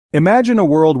Imagine a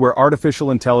world where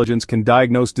artificial intelligence can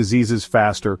diagnose diseases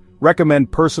faster, recommend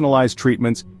personalized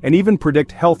treatments, and even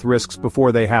predict health risks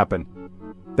before they happen.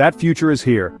 That future is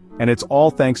here, and it's all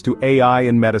thanks to AI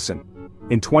in medicine.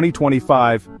 In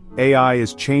 2025, AI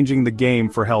is changing the game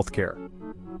for healthcare.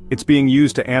 It's being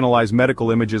used to analyze medical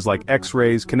images like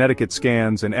X-rays, kinetic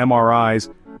scans, and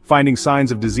MRIs, finding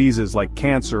signs of diseases like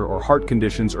cancer or heart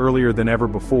conditions earlier than ever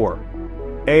before.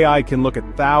 AI can look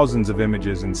at thousands of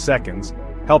images in seconds,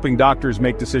 helping doctors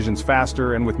make decisions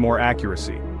faster and with more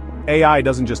accuracy. AI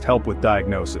doesn't just help with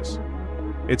diagnosis.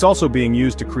 It's also being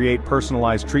used to create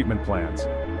personalized treatment plans.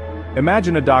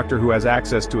 Imagine a doctor who has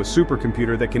access to a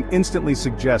supercomputer that can instantly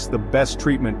suggest the best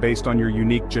treatment based on your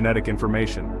unique genetic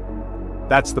information.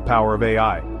 That's the power of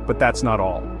AI, but that's not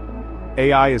all.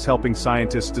 AI is helping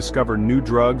scientists discover new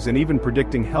drugs and even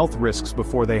predicting health risks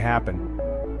before they happen.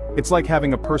 It's like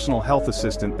having a personal health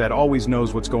assistant that always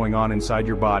knows what's going on inside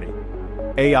your body.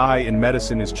 AI in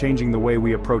medicine is changing the way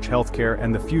we approach healthcare,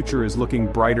 and the future is looking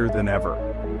brighter than ever.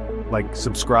 Like,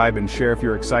 subscribe and share if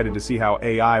you're excited to see how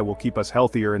AI will keep us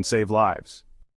healthier and save lives.